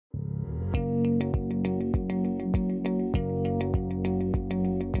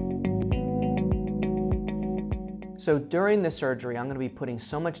So during the surgery, I'm going to be putting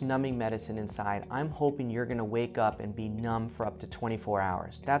so much numbing medicine inside, I'm hoping you're going to wake up and be numb for up to 24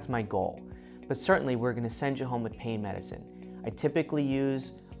 hours. That's my goal. But certainly we're going to send you home with pain medicine. I typically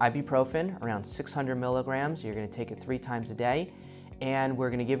use ibuprofen, around 600 milligrams. You're going to take it 3 times a day. And we're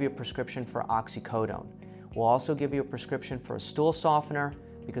going to give you a prescription for oxycodone. We'll also give you a prescription for a stool softener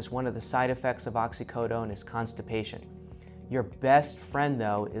because one of the side effects of oxycodone is constipation. Your best friend,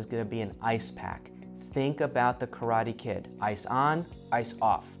 though, is going to be an ice pack. Think about the Karate Kid. Ice on, ice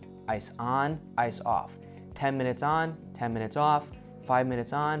off. Ice on, ice off. 10 minutes on, 10 minutes off. 5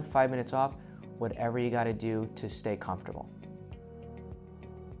 minutes on, 5 minutes off. Whatever you got to do to stay comfortable.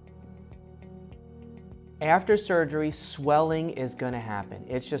 After surgery, swelling is going to happen.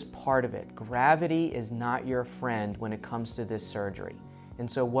 It's just part of it. Gravity is not your friend when it comes to this surgery. And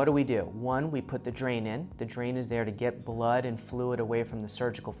so what do? 1, we put the drain in. The drain is there to get blood and fluid away from the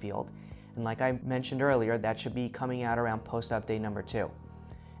surgical field. And like I mentioned earlier, that should be coming out around post-op day number 2.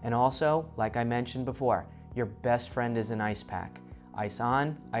 And also, like I mentioned before, your best friend is an ice pack. Ice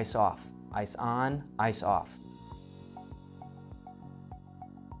on, ice off. Ice on, ice off.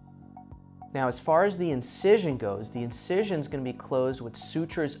 Now, as far as the incision goes, the incision is going to be closed with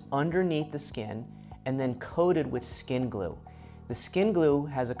sutures underneath the skin and then coated with skin glue. The skin glue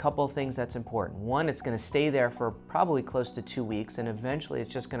has a couple of things that's important. 1, it's going to stay there for probably close to 2 weeks, and eventually it's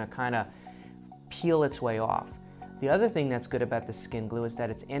just going to kind of peel its way off. The other thing that's good about the skin glue is that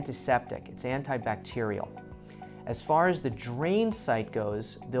it's antiseptic, it's antibacterial. As far as the drain site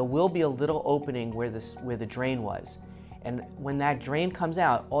goes, there will be a little opening where the drain was. And when that drain comes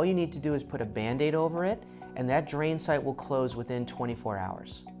out, all you need to do is put a Band-Aid over it, and that drain site will close within 24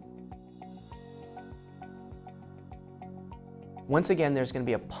 hours. Once again, there's going to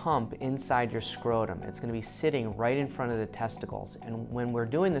be a pump inside your scrotum. It's going to be sitting right in front of the testicles. And when we're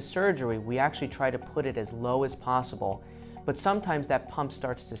doing the surgery, we actually try to put it as low as possible. But sometimes that pump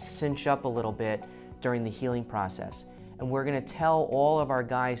starts to cinch up a little bit during the healing process. And we're going to tell all of our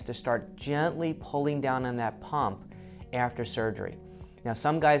guys to start gently pulling down on that pump after surgery. Now,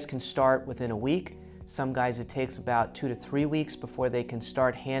 some guys can start within a week. Some guys it takes about 2 to 3 weeks before they can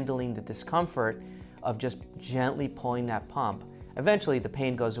start handling the discomfort of just gently pulling that pump. Eventually the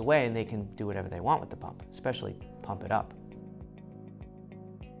pain goes away and they can do whatever they want with the pump, especially pump it up.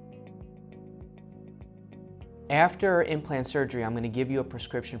 After implant surgery, I'm going to give you a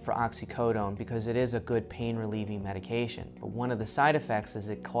prescription for oxycodone because it is a good pain relieving medication. But one of the side effects is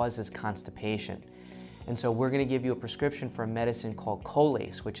it causes constipation. And so we're going to give you a prescription for a medicine called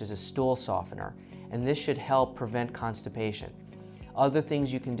Colace, which is a stool softener. And this should help prevent constipation. Other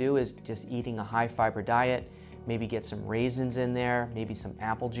things you can do is just eating a high fiber diet, maybe get some raisins in there, maybe some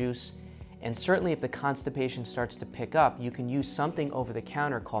apple juice. And certainly if the constipation starts to pick up, you can use something over the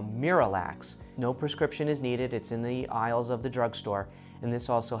counter called Miralax. No prescription is needed, it's in the aisles of the drugstore, and this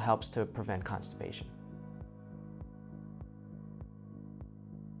also helps to prevent constipation.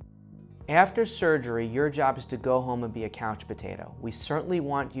 After surgery, your job is to go home and be a couch potato. We certainly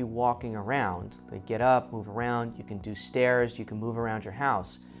want you walking around. Like get up, move around, you can do stairs, you can move around your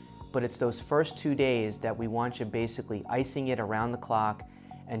house. But it's those first 2 days that we want you basically icing it around the clock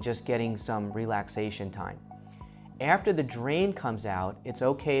and just getting some relaxation time. After the drain comes out, it's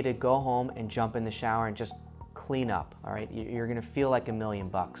okay to go home and jump in the shower and just clean up, all right? You're gonna feel like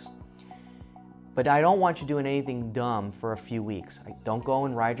 $1,000,000. But I don't want you doing anything dumb for a few weeks. Like, don't go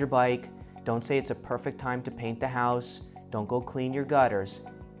and ride your bike. Don't say it's a perfect time to paint the house. Don't go clean your gutters.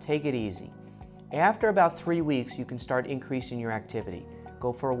 Take it easy. After about 3 weeks, you can start increasing your activity.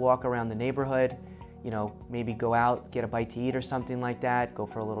 Go for a walk around the neighborhood, maybe go out, get a bite to eat or something like that, go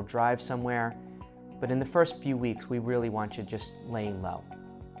for a little drive somewhere. But in the first few weeks, we really want you just laying low.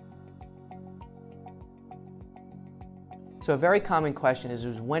 So a very common question is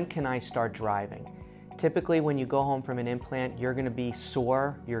when can I start driving? Typically when you go home from an implant, you're going to be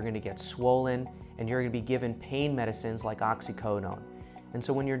sore, you're going to get swollen, and you're going to be given pain medicines like oxycodone. And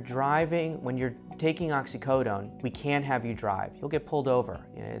so when you're taking oxycodone, we can't have you drive. You'll get pulled over.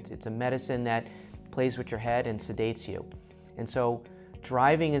 It's a medicine that plays with your head and sedates you. And so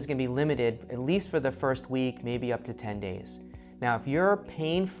driving is going to be limited at least for the first week, maybe up to 10 days. Now, if you're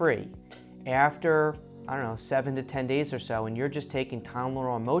pain-free after, 7 to 10 days or so, and you're just taking Tylenol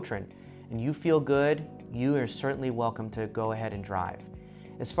or Motrin, and you feel good, you are certainly welcome to go ahead and drive.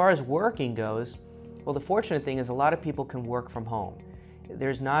 As far as working goes, well, the fortunate thing is a lot of people can work from home.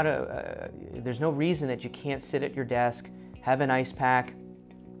 There's no reason that you can't sit at your desk, have an ice pack,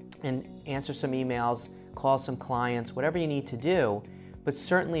 and answer some emails, call some clients, whatever you need to do. But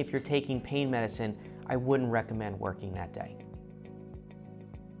certainly if you're taking pain medicine, I wouldn't recommend working that day.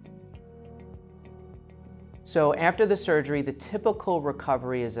 So after the surgery, the typical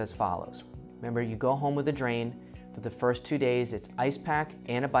recovery is as follows. Remember, you go home with a drain. For the first 2 days, it's ice pack,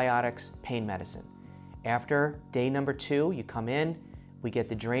 antibiotics, pain medicine. After day number 2, you come in, we get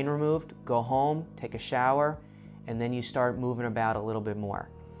the drain removed, go home, take a shower, and then you start moving about a little bit more.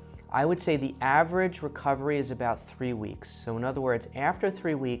 I would say the average recovery is about 3 weeks. So in other words, after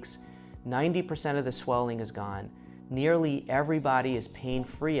 3 weeks, 90% of the swelling is gone. Nearly everybody is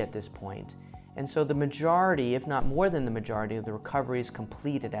pain-free at this point. And so the majority, if not more than the majority, of the recovery is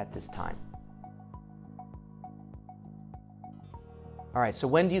completed at this time. All right, so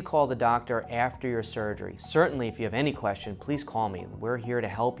when do you call the doctor after your surgery? Certainly, if you have any question, please call me. We're here to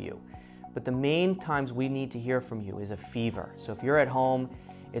help you. But the main times we need to hear from you is a fever. So if you're at home,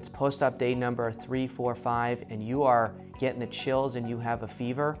 it's post-op day number 3, 4, 5, and you are getting the chills and you have a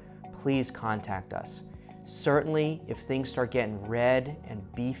fever, please contact us. Certainly, if things start getting red and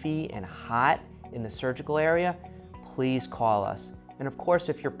beefy and hot in the surgical area, please call us. And of course,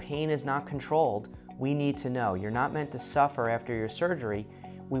 if your pain is not controlled, we need to know. You're not meant to suffer after your surgery.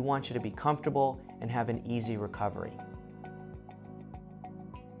 We want you to be comfortable and have an easy recovery.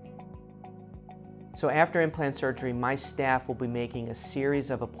 So after implant surgery, my staff will be making a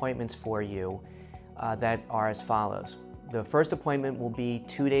series of appointments for you that are as follows. The first appointment will be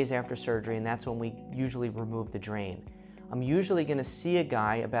 2 days after surgery, and that's when we usually remove the drain. I'm usually going to see a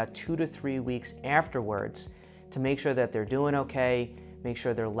guy about 2 to 3 weeks afterwards to make sure that they're doing okay, make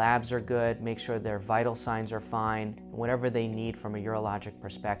sure their labs are good, make sure their vital signs are fine, whatever they need from a urologic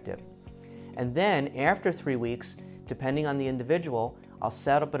perspective. And then after 3 weeks, depending on the individual, I'll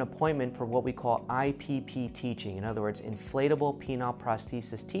set up an appointment for what we call IPP teaching, in other words, inflatable penile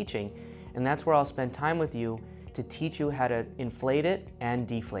prosthesis teaching, and that's where I'll spend time with you to teach you how to inflate it and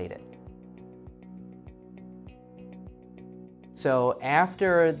deflate it. So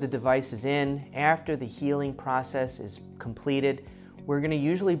after the device is in, after the healing process is completed, we're going to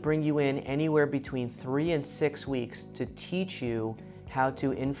usually bring you in anywhere between 3 and 6 weeks to teach you how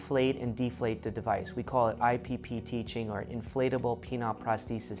to inflate and deflate the device. We call it IPP teaching, or inflatable penile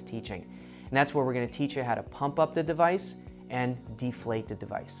prosthesis teaching. And that's where we're going to teach you how to pump up the device and deflate the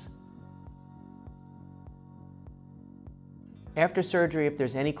device. After surgery, if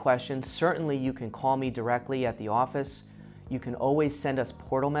there's any questions, certainly you can call me directly at the office. You can always send us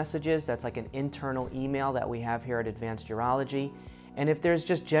portal messages. That's like an internal email that we have here at Advanced Urology. And if there's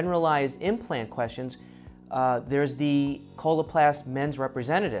just generalized implant questions, there's the Coloplast men's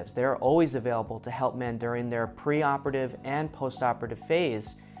representatives. They're always available to help men during their preoperative and postoperative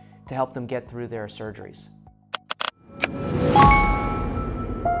phase to help them get through their surgeries.